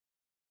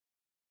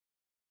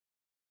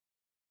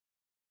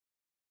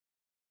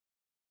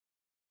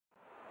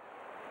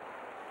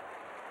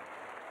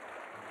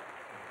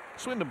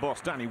Swindon boss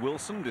Danny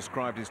Wilson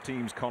described his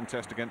team's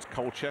contest against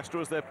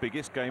Colchester as their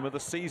biggest game of the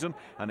season,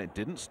 and it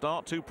didn't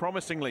start too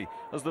promisingly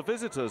as the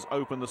visitors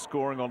opened the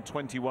scoring on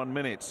 21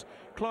 minutes.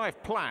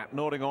 Clive Platt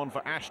nodding on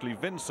for Ashley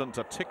Vincent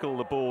to tickle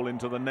the ball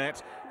into the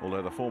net.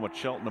 Although the former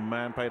Cheltenham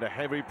man paid a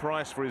heavy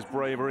price for his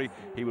bravery,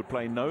 he would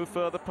play no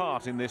further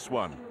part in this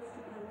one.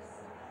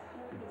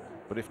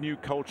 But if new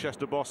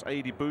Colchester boss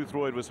Adi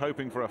Boothroyd was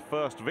hoping for a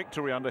first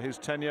victory under his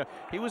tenure,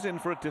 he was in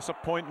for a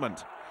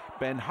disappointment.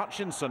 Ben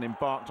Hutchinson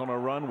embarked on a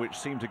run which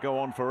seemed to go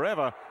on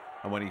forever,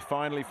 and when he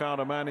finally found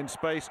a man in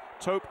space,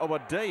 Tope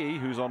Obadeyi,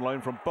 who's on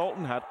loan from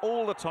Bolton, had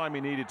all the time he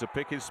needed to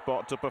pick his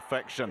spot to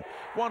perfection.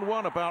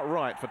 1-1 about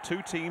right for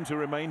two teams who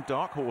remain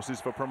dark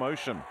horses for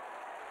promotion.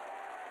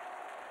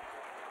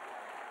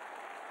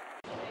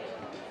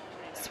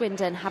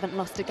 Swindon haven't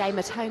lost a game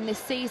at home this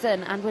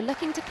season and were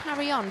looking to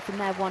carry on from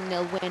their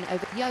 1-0 win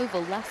over the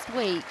Oval last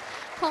week.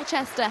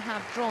 Colchester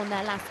have drawn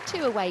their last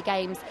two away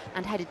games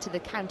and headed to the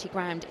county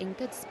ground in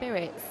good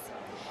spirits.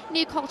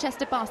 New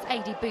Colchester boss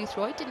Adi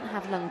Boothroyd didn't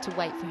have long to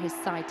wait for his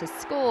side to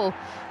score.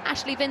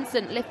 Ashley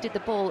Vincent lifted the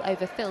ball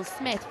over Phil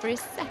Smith for his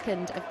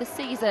second of the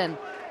season.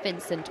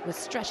 Vincent was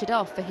stretchered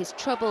off for his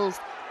troubles.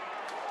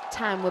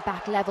 Town were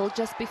back level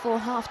just before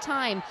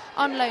half-time.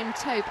 On loan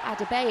Tope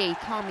Obadeyi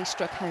calmly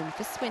struck home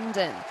for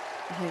Swindon.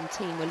 The home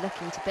team were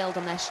looking to build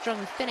on their strong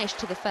finish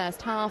to the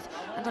first half,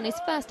 and on his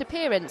first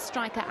appearance,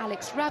 striker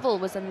Alex Revel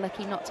was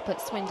unlucky not to put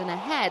Swindon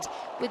ahead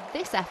with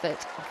this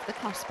effort off the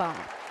crossbar.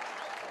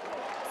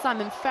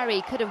 Simon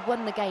Ferry could have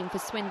won the game for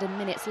Swindon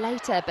minutes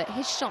later, but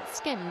his shot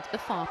skimmed the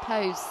far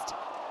post.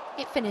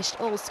 It finished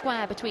all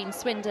square between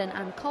Swindon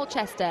and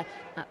Colchester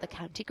at the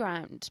county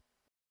ground.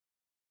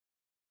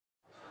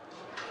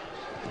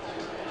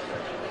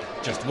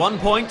 Just 1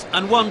 point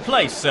and one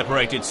place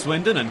separated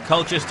Swindon and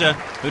Colchester,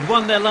 who'd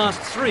won their last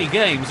 3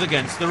 games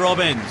against the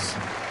Robins.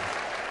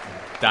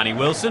 Danny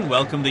Wilson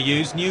welcomed the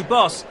U's new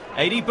boss,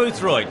 Adi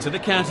Boothroyd, to the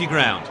county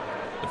ground.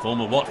 The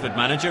former Watford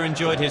manager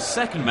enjoyed his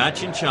second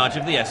match in charge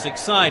of the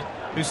Essex side,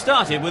 who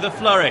started with a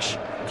flourish.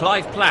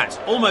 Clive Platt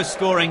almost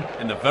scoring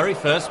in the very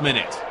first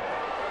minute.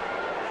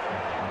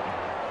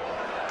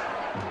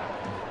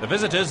 The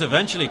visitors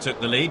eventually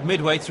took the lead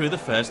midway through the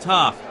first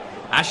half.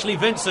 Ashley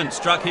Vincent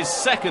struck his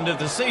second of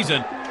the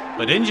season,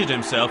 but injured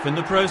himself in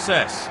the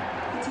process.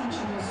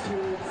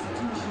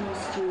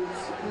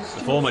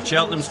 The former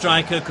Cheltenham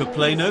striker could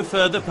play no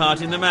further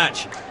part in the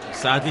match.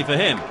 Sadly for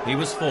him, he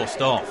was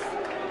forced off.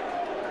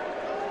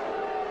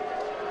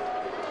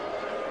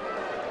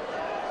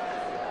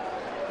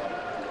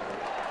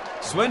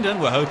 Swindon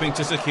were hoping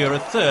to secure a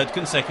third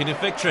consecutive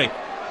victory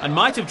and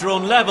might have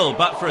drawn level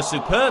but for a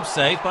superb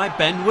save by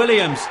Ben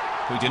Williams,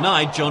 who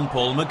denied John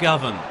Paul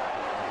McGovern.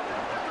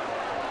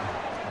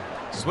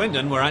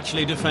 Swindon were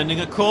actually defending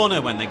a corner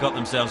when they got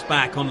themselves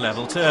back on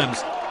level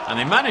terms, and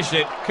they managed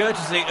it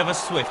courtesy of a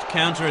swift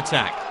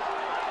counter-attack.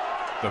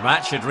 The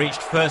match had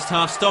reached first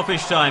half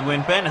stoppage time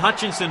when Ben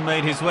Hutchinson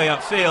made his way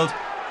upfield,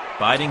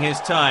 biding his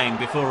time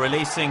before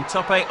releasing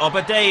Tope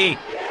Obadeyi,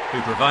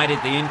 who provided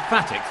the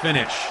emphatic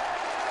finish.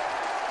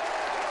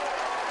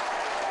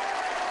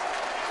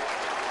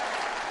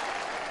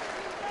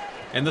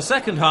 In the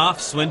second half,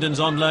 Swindon's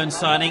on-loan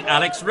signing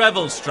Alex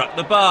Revel struck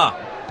the bar.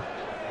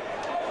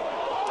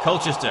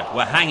 Colchester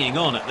were hanging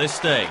on at this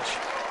stage.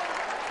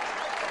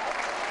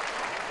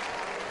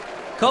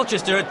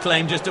 Colchester had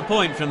claimed just a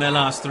point from their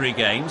last 3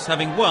 games,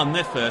 having won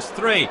their first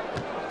 3.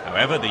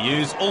 However, the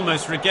U's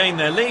almost regained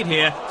their lead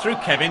here through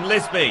Kevin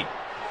Lisby.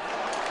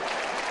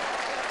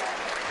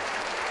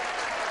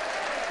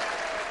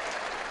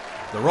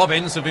 The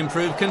Robins have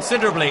improved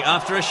considerably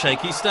after a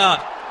shaky start.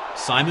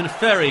 Simon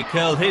Ferry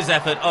curled his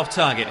effort off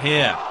target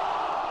here.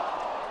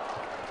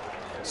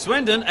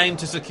 Swindon aimed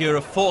to secure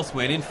a 4th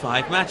win in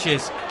 5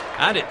 matches,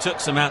 and it took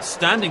some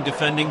outstanding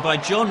defending by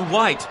John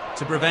White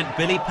to prevent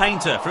Billy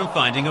Painter from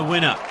finding a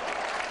winner.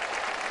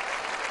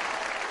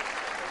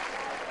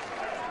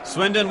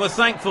 Swindon were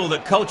thankful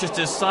that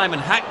Colchester's Simon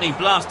Hackney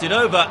blasted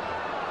over,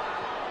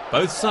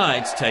 both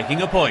sides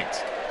taking a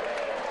point.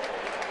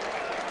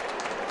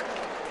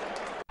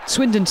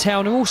 Swindon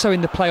Town are also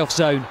in the playoff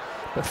zone,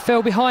 but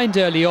fell behind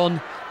early on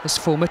as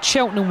former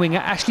Cheltenham winger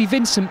Ashley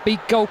Vincent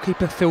beat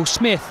goalkeeper Phil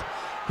Smith,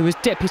 who was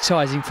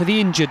deputising for the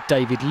injured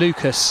David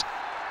Lucas.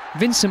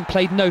 Vincent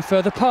played no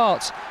further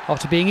part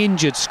after being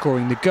injured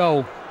scoring the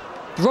goal.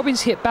 The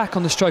Robins hit back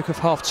on the stroke of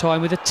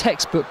half-time with a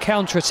textbook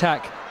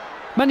counter-attack.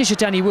 Manager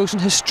Danny Wilson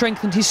has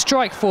strengthened his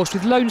strike force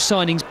with loan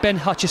signings Ben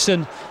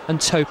Hutchinson and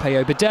Tope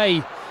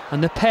Obadeyi,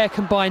 and the pair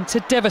combined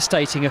to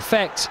devastating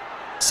effect.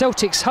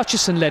 Celtic's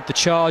Hutchinson led the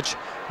charge,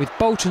 with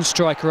Bolton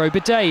striker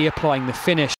Obadeyi applying the finish.